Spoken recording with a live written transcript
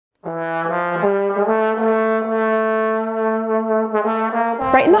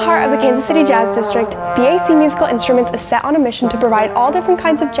Right in the heart of the Kansas City Jazz District, BAC Musical Instruments is set on a mission to provide all different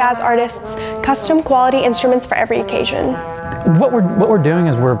kinds of jazz artists custom quality instruments for every occasion. What we're doing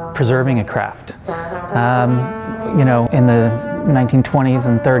is we're preserving a craft. You know, in the 1920s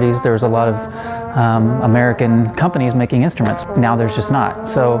and 30s, there was a lot of American companies making instruments. Now there's just not.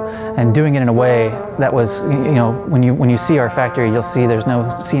 So, and doing it in a way that was, you know, when you see our factory, you'll see there's no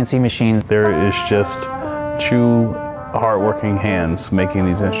CNC machines. There is just true hard-working hands making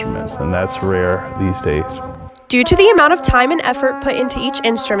these instruments, and that's rare these days. Due to the amount of time and effort put into each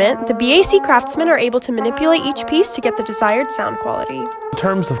instrument, the BAC craftsmen are able to manipulate each piece to get the desired sound quality. In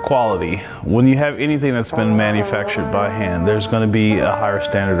terms of quality, when you have anything that's been manufactured by hand, there's going to be a higher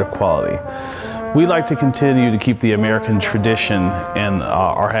standard of quality. We like to continue to keep the American tradition in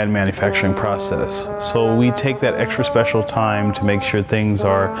our hand manufacturing process. So we take that extra special time to make sure things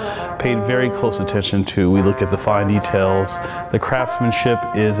are paid very close attention to. We look at the fine details. The craftsmanship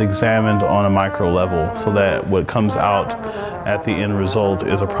is examined on a micro level so that what comes out at the end result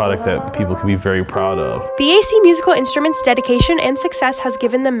is a product that people can be very proud of. BAC Musical Instruments' dedication and success has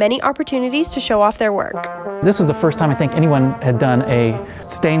given them many opportunities to show off their work. This was the first time I think anyone had done a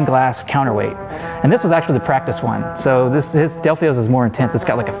stained glass counterweight. And this was actually the practice one. So his Delphio's is more intense. It's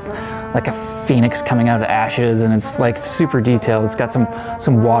got like a phoenix coming out of the ashes, and it's like super detailed. It's got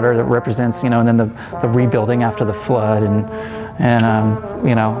some water that represents, you know, and then the rebuilding after the flood, and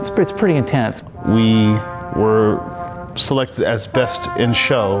you know, it's pretty intense. We were selected as Best in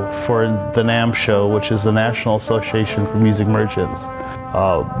Show for the NAM show, which is the National Association for Music Merchants.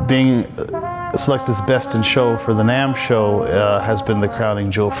 Being selected as Best in Show for the NAM show has been the crowning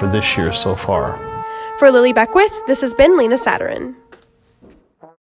jewel for this year so far. For Lily Beckwith, this has been Lena Saterin.